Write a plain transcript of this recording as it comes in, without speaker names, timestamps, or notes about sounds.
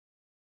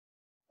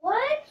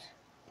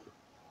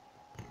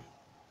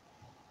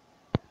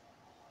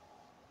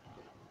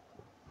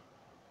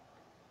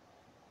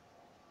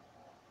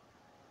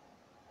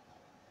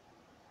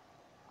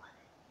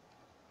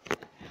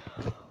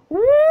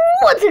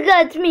What's up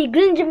guys, it's me,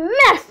 Grinja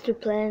Master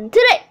Plan.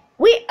 Today,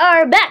 we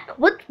are back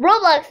with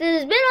Roblox. It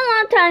has been a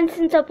long time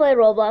since I played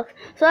Roblox,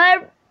 so I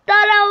thought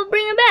I would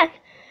bring it back.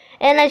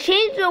 And I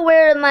changed to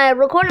where my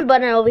recording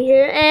button over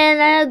here,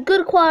 and I have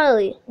good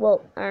quality.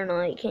 Well, I don't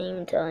know, you can't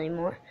even tell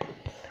anymore.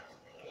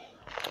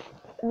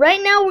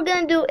 Right now, we're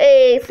going to do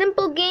a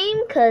simple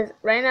game, because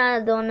right now I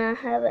do not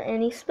have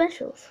any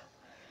specials.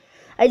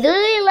 I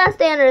did Last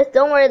Day on Earth.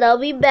 Don't worry, I'll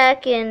be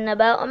back in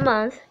about a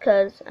month,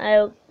 because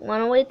I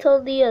want to wait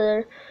till the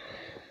other...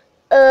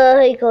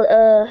 how you call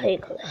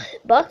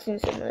it? Boxing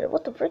simulator.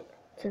 What the frick?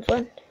 Since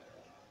when?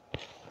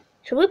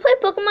 Should we play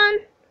Pokemon?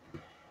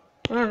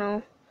 I don't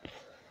know.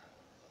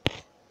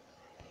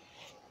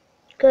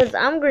 Cause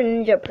I'm a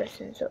Greninja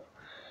person, so.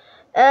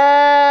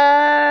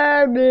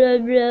 Blah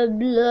blah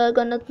blah.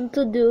 Got nothing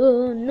to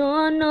do.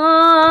 No,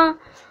 no.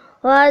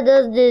 Why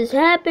does this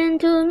happen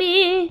to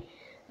me?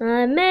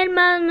 I made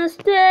my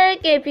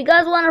mistake. If you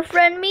guys want to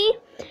friend me,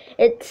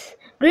 it's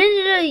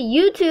Greninja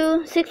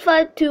U2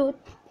 652.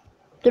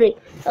 3.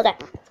 Okay,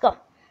 let's go.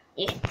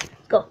 Yeah,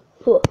 let's go.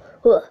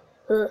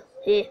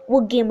 Yeah.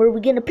 What game are we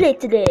gonna play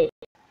today?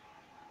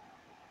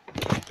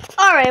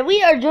 Alright,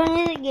 we are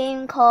joining a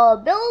game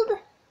called Build,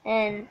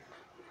 and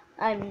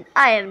I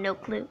have no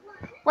clue.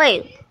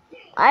 Wait,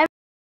 I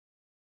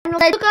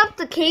took off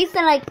the case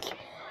and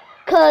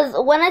cause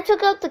when I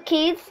took out the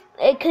case,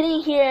 it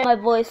couldn't hear my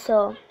voice.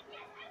 So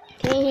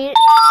can you hear?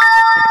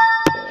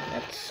 Yeah,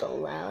 that's so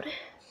loud.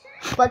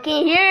 But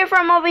can you hear it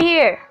from over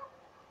here?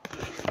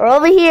 Or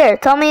over here?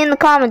 Tell me in the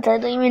comments. I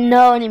don't even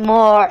know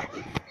anymore.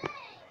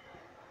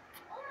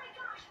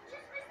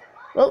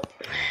 Oh,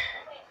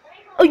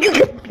 you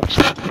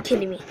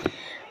kidding me?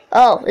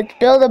 Oh, it's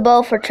build a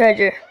bow for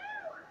treasure.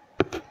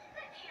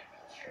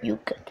 You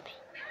could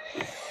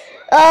be.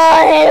 Oh,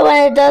 I hate it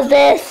when it does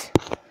this.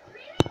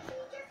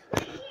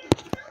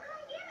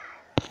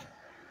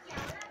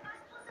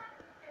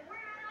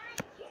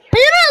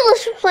 You know,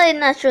 let's play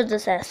natural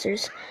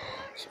disasters.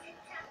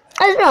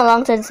 It's been a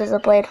long time since I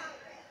played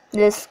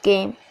this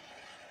game.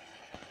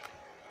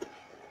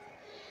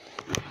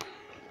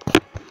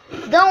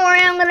 Don't worry,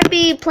 I'm gonna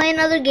be playing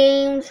other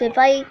games if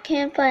I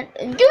can't find.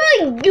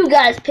 You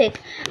guys pick.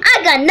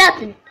 I got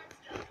nothing.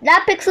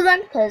 Not Pixel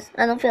Gun because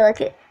I don't feel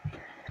like it.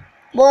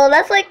 Well,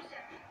 that's like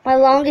my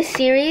longest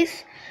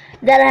series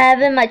that I have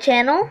in my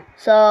channel,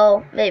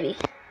 so maybe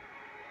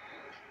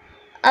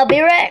I'll be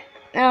right.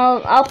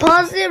 I'll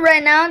pause it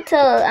right now until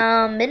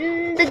I'm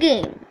in the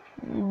game.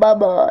 Bye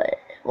bye.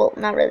 Well,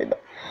 not really, but.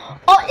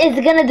 Oh, it's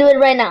gonna do it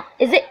right now.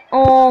 Is it?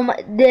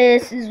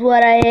 This is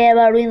what I have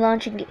about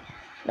relaunching it.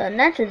 The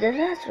natural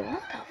disaster.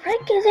 What the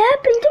frick is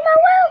happening to my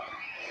world?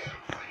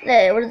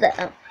 Hey, what is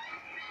that?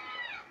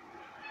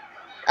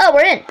 Oh,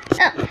 we're in.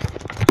 Oh,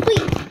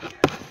 sweet.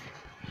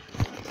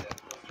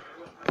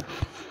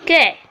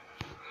 Okay.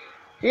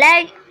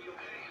 Lag.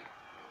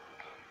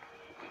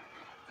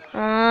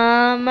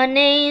 I'm an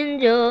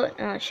angel.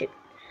 Oh, shoot.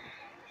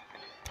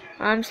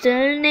 I'm still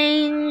an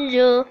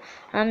angel.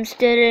 I'm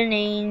still an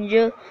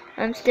angel.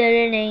 I'm still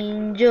an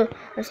angel.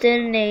 I'm still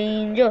an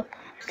angel.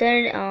 I'm still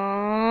an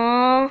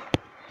aww.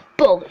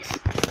 Bogus.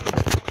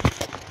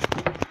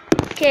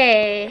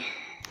 Okay.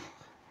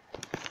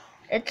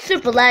 It's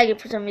super laggy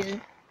for some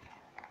reason.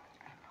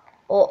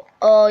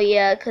 Oh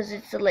yeah, because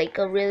it's like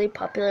a really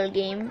popular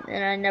game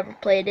and I never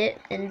played it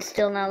and it's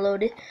still not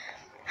loaded.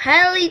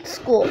 Highlight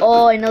School.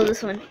 Oh, I know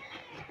this one.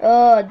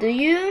 Oh, do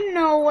you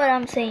know what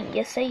I'm saying?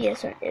 Yes, say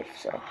yes, or if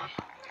so.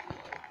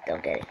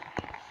 Don't get it.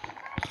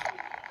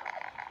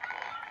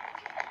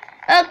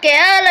 Okay,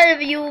 all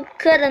of you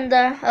couldn't.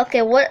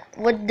 Okay,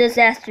 what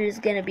disaster is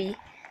gonna be?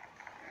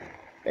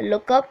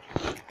 Look up.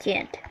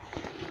 Can't.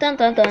 Dun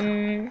dun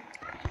dun.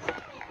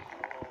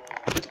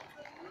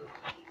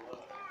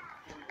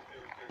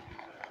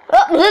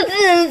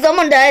 Oh,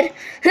 someone died.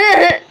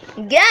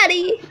 Got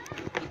it.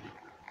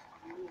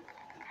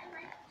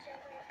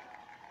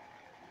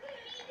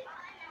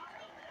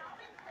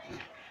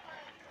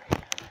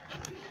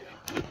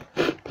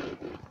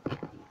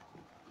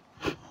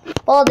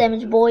 Fall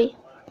damage, boy.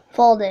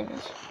 Fall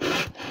damage.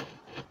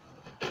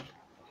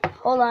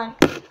 Hold on.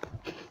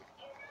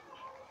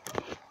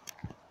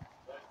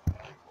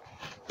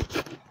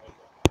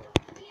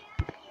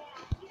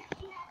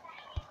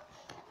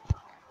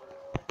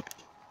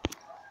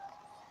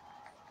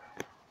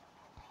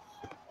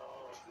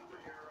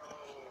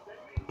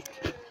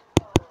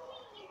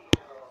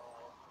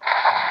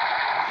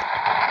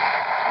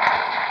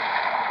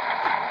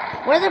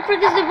 Where the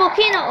frick is the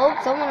volcano? Oh,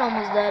 someone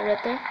almost died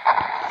right there.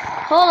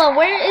 Hold on,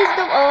 where is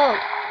the... Oh.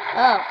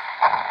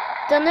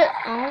 Thunder...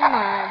 Oh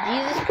my,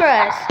 Jesus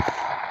Christ.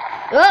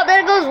 Oh,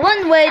 there goes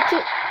one way to...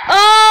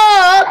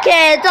 Oh,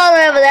 okay, it's all the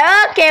way over there.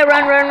 Okay,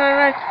 run.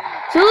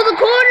 To the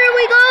corner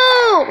we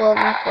go! Well,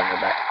 not corner,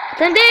 but...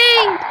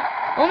 Ding!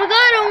 Oh my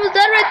god, I almost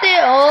died right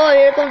there. Oh,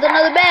 here comes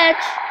another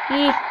batch.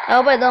 I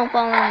hope I don't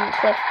fall on the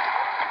cliff.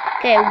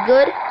 Okay, we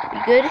good?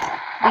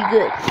 We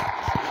good.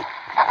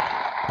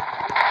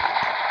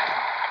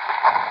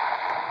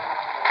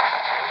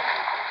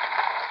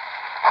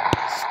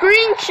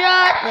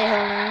 Screenshot.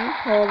 Wait,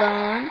 hold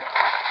on.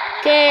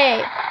 Okay,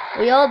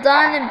 we all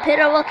done in Pit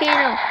of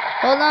Volcano.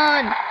 Hold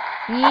on.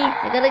 Yeah,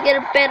 I gotta get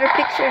a better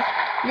picture.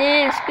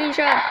 Yeah,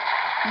 screenshot.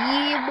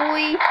 Yeah,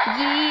 boy.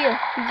 Yeah,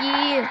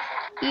 yeah,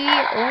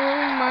 yeah.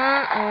 Oh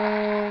my.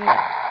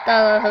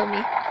 That'll help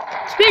me.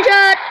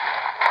 Screenshot.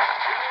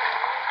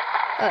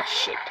 Oh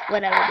shit.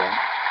 Whatever then.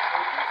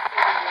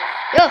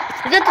 Yo,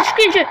 I got the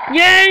screenshot.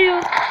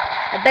 Yeah.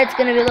 I bet it's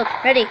gonna be look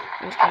ready.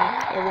 I'm just kidding.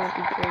 It won't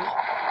be pretty.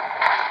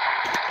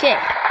 Okay.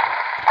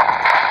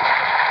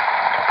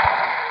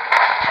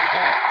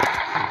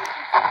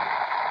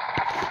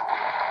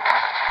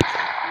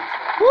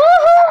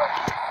 Woohoo!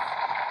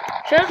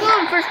 Should I go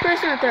in first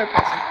person or third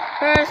person?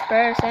 First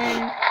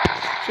person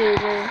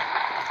shooter.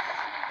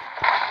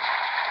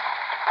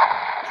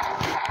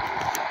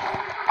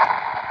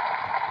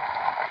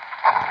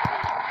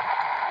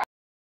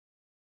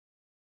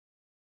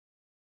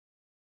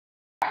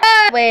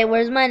 Wait,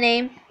 where's my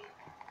name?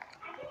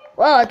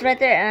 Whoa, it's right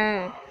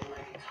there.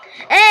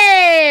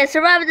 Hey,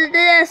 survived the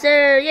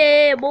disaster!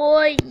 Yeah,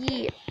 boy!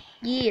 Yeah,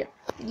 yeah,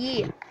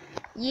 yeah,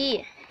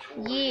 yeah,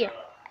 yeah.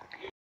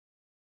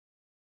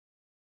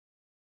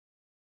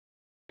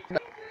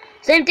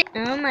 Same thing.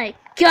 Oh my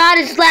god,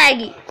 it's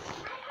laggy.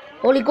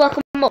 Holy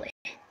guacamole.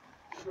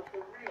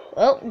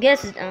 Well,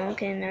 guess it's. Oh,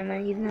 okay, never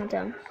mind. He's not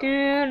down.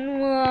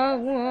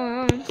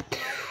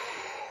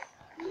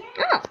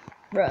 Oh,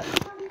 bro.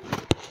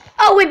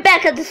 Oh, we're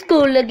back at the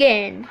school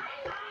again.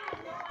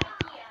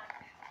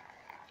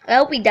 I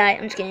hope we die.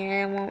 I'm just kidding.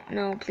 I won't.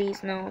 No,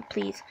 please, no,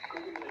 please.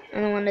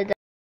 I don't want to die.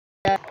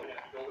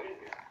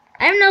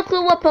 I have no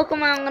clue what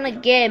Pokemon I'm gonna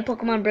get in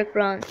Pokemon Brick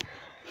Bronze.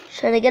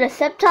 Should I get a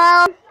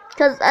Sceptile?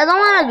 Because I don't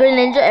want a Green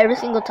Ninja every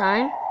single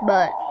time.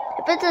 But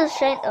if it's a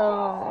shine.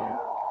 Oh.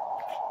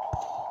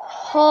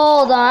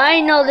 Hold on.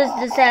 I know this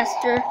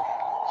disaster.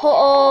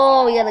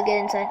 Oh, we gotta get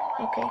inside.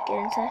 Okay, get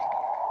inside.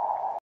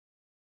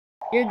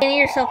 You're getting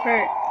yourself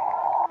hurt.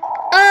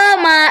 Oh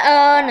my.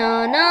 Oh,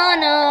 no, no,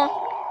 no.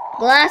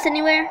 Glass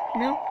anywhere?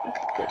 No?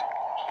 Okay, good.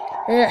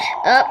 Ugh.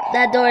 Oh,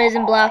 that door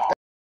isn't blocked.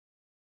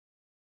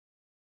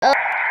 Oh.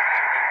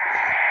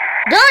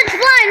 Dodge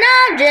flying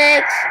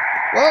objects!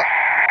 Well,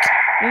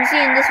 let me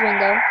see in this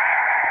window.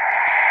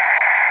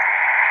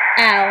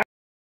 Ow.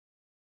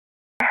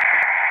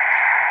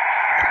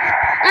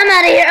 I'm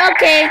out of here.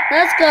 Okay,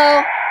 let's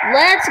go.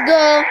 Let's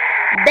go.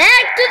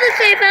 Back to the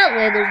safe house.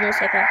 Wait, there's no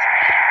safe house.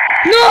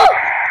 No!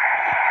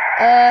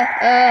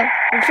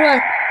 Which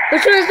one?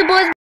 Which one is the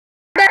boys'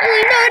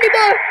 battling? No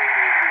anymore!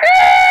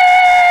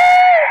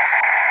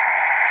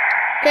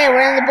 Okay,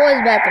 we're in the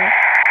boys' bathroom.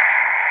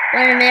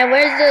 Wait a minute,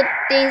 where's the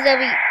things that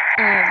we...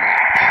 Oh my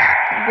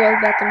god.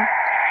 Girls' bathroom.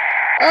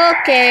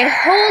 Okay,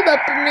 hold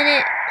up a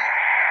minute.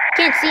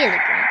 Can't see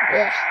anything.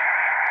 Ugh.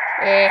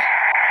 Eh.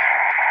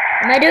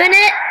 Am I doing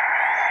it?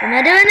 Am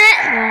I doing it?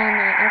 No,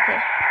 no, okay.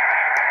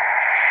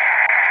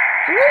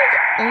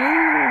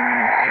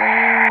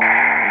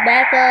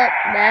 Back up,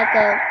 back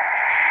up.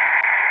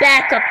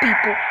 Back up,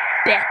 people.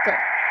 Back up.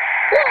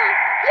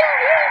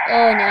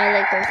 Oh, no, I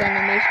like those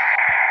animations.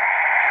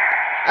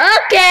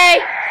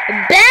 Okay,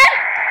 back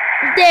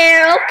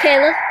there. Okay,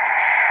 let's...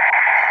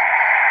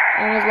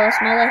 I almost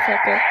lost my life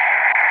right there.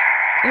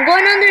 I'm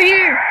going under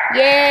here.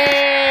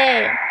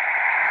 Yay!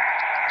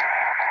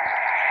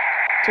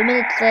 2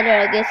 minutes later,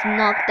 I guess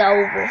knocked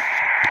over.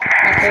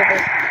 Knocked over.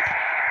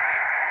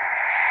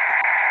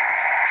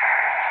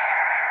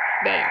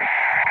 Damn.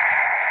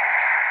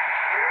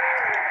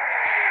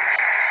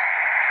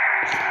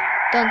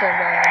 Dun dun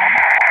dun.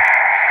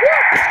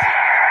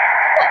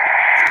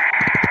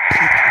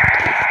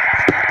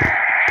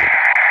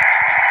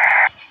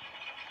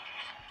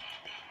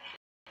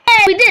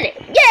 Hey, we did it!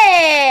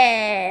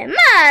 Yeah!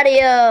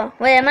 Mario!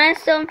 Wait, am I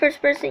still in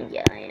first person?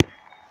 Yeah, I am.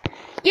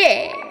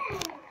 Yeah!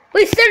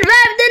 We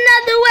survived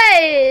another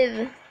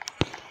wave!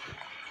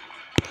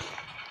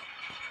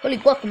 Holy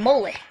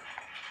guacamole.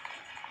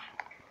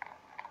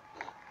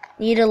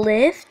 Need a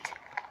lift?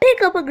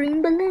 Pick up a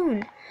green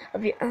balloon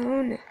of your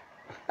own.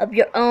 Of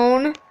your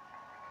own?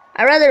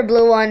 I'd rather a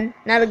blue one,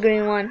 not a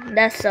green one.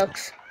 That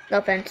sucks. No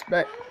offense,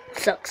 but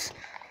sucks.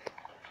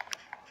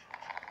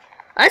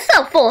 I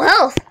still have full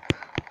health.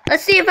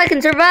 Let's see if I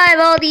can survive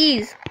all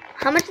these.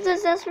 How much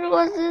disaster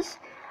was this?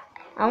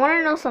 I want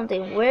to know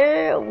something.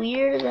 Where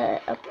weird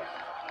that up?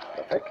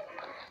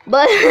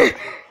 But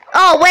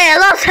oh wait, I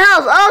lost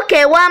health.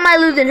 Okay, why am I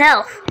losing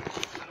health?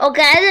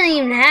 Okay, I didn't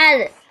even have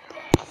it.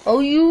 Oh,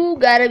 you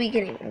gotta be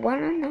kidding.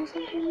 Wanna know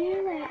something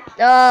weird?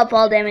 Oh,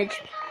 fall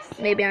damage.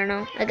 Maybe, I don't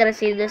know. I gotta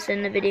see this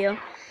in the video.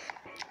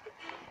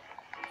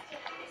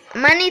 I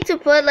might need to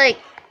put like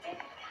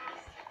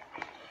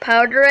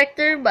power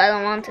director, but I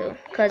don't want to,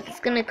 because it's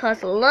gonna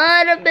cost a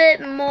little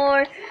bit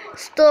more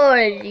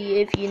storage,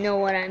 if you know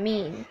what I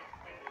mean.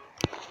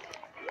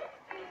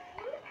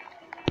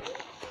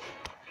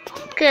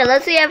 Okay,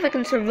 let's see if I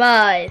can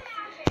survive.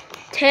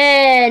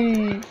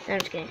 10. I'm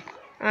just kidding.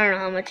 I don't know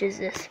how much is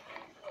this.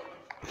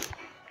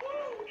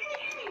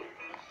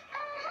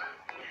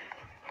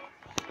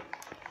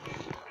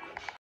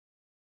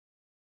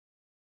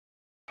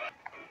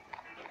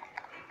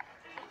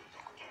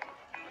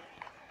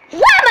 Why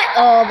am I?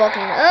 Oh,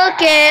 volcano.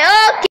 Okay,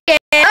 okay,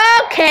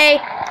 okay.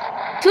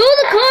 To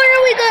the corner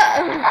we go.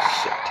 Oh,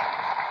 shit.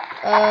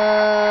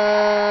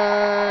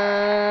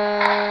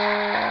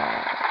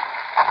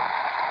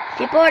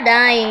 People are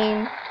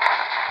dying.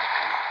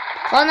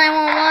 Call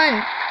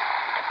 911.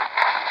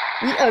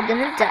 We are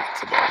gonna die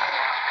today.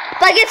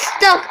 If I get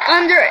stuck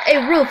under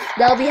a roof,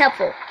 that'll be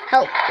helpful.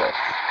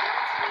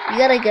 You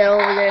gotta get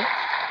over there.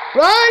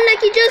 Run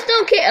like you just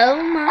don't care.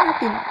 Oh my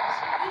goodness.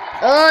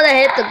 Oh, that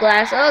hit the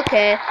glass.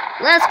 Okay,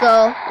 let's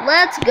go.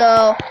 Let's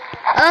go.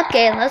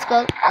 Okay, let's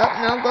go. Oh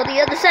no, go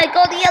the other side.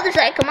 Go the other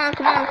side. Come on,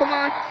 come on, come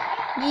on.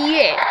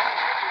 Yeah.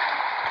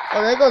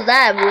 Oh, there goes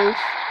that roof.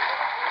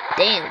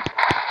 Damn.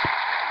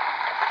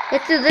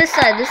 Get to this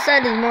side. This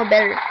side is more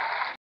better.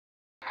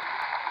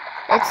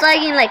 It's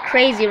lagging like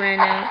crazy right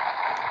now.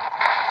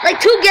 Like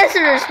 2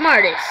 guesses are the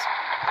smartest.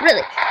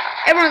 Really.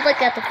 Everyone's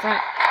like at the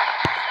front.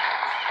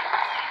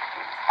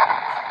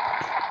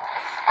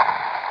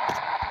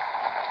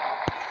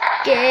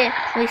 Yeah,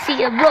 we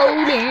see a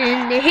road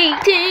in the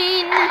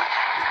 18,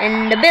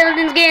 and the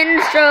building's getting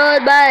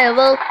destroyed by a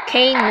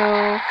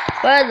volcano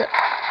for the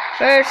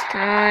first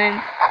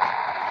time.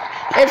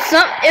 I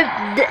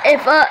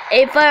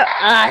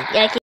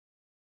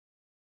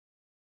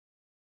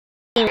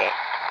can't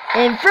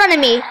in front of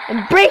me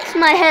and breaks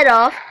my head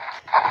off,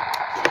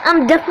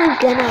 I'm definitely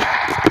gonna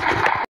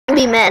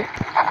be mad.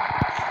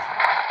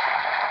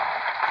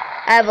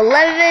 I have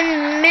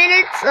 11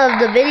 minutes of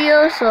the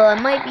video, so I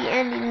might be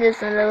ending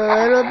this in a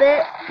little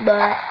bit,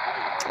 but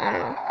I don't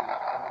know.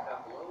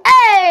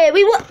 Hey,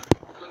 we won!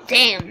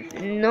 Damn,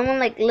 no one,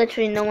 like,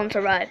 literally no one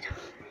survived.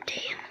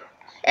 Damn.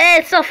 Hey,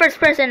 it's the first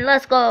person,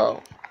 let's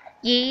go.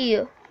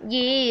 Yeah,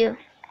 yeah.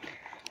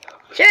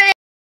 Sure.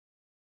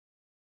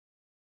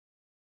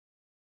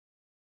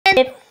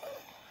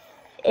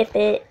 If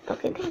it,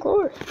 okay, thank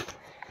Lord.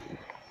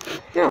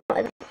 No,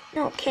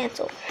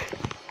 cancel.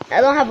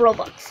 I don't have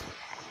Roblox.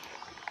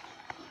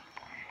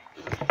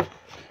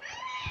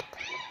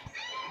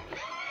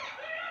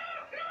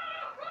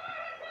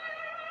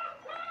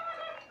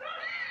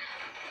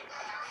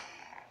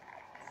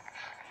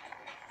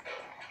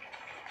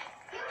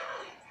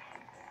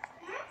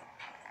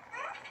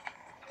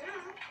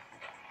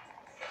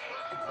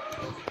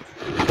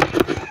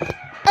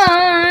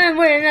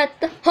 We're at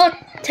the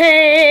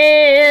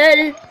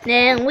hotel,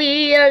 and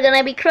we are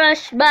gonna be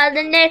crushed by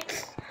the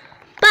next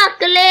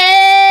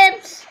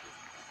apocalypse.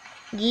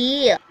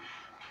 Yeah.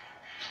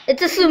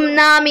 It's a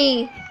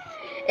tsunami.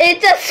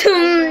 It's a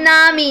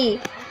tsunami.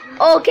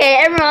 Okay,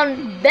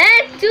 everyone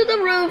back to the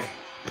roof.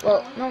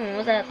 Well, no one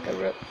was at the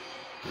roof.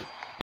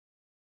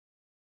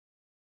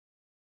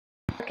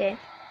 Okay.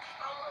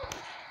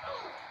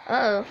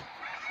 Uh-oh.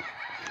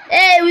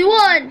 Hey, we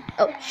won!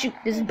 Oh, shoot,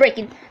 this is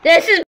breaking.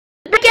 This is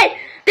breaking!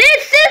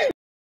 This is...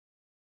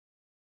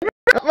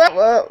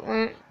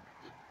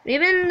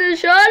 Even the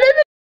shot of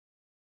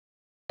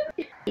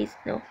the... Please,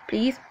 no,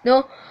 please,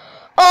 no.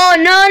 Oh,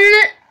 no.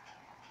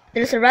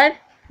 Did I survive?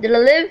 Did I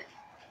live?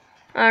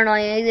 I don't know,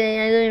 I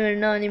don't even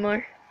know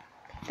anymore.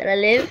 Did I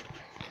live?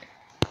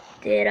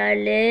 Did I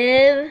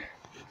live?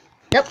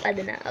 Nope, I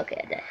did not.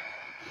 Okay, I died.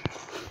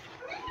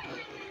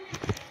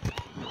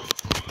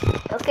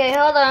 Okay,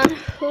 hold on.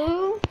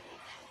 Who?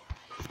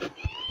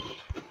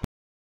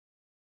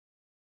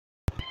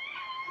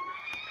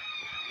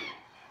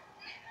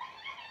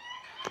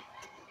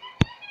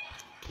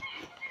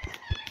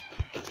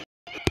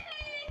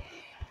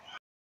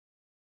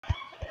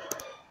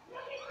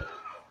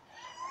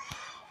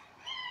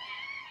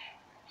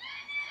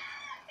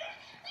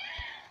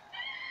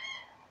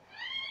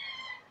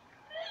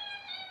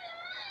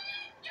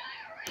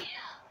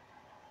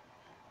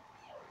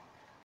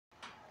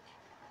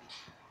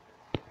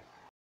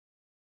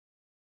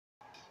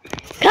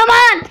 Come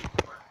on!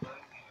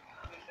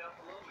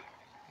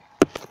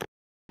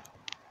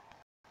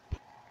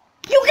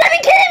 You gotta be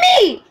kidding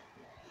me!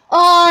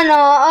 Oh no,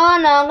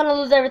 I'm gonna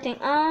lose everything.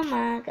 Oh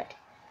my god.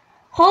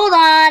 Hold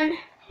on.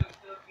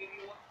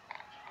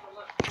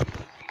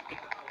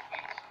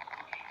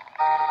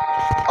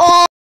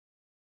 Oh,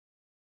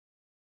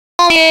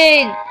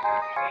 man.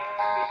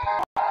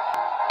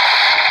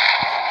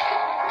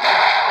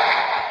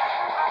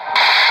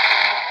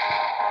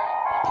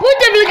 We're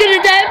definitely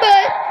gonna die,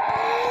 but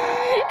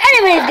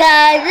anyways,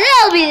 guys,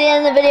 that'll be the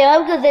end of the video. I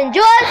hope you guys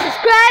enjoyed.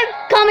 Subscribe,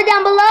 comment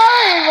down below,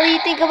 and what do you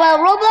think about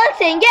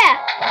Roblox? And yeah,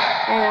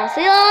 and I'll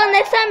see you all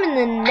next time in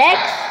the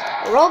next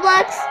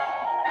Roblox.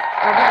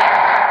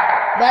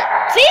 But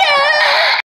see ya!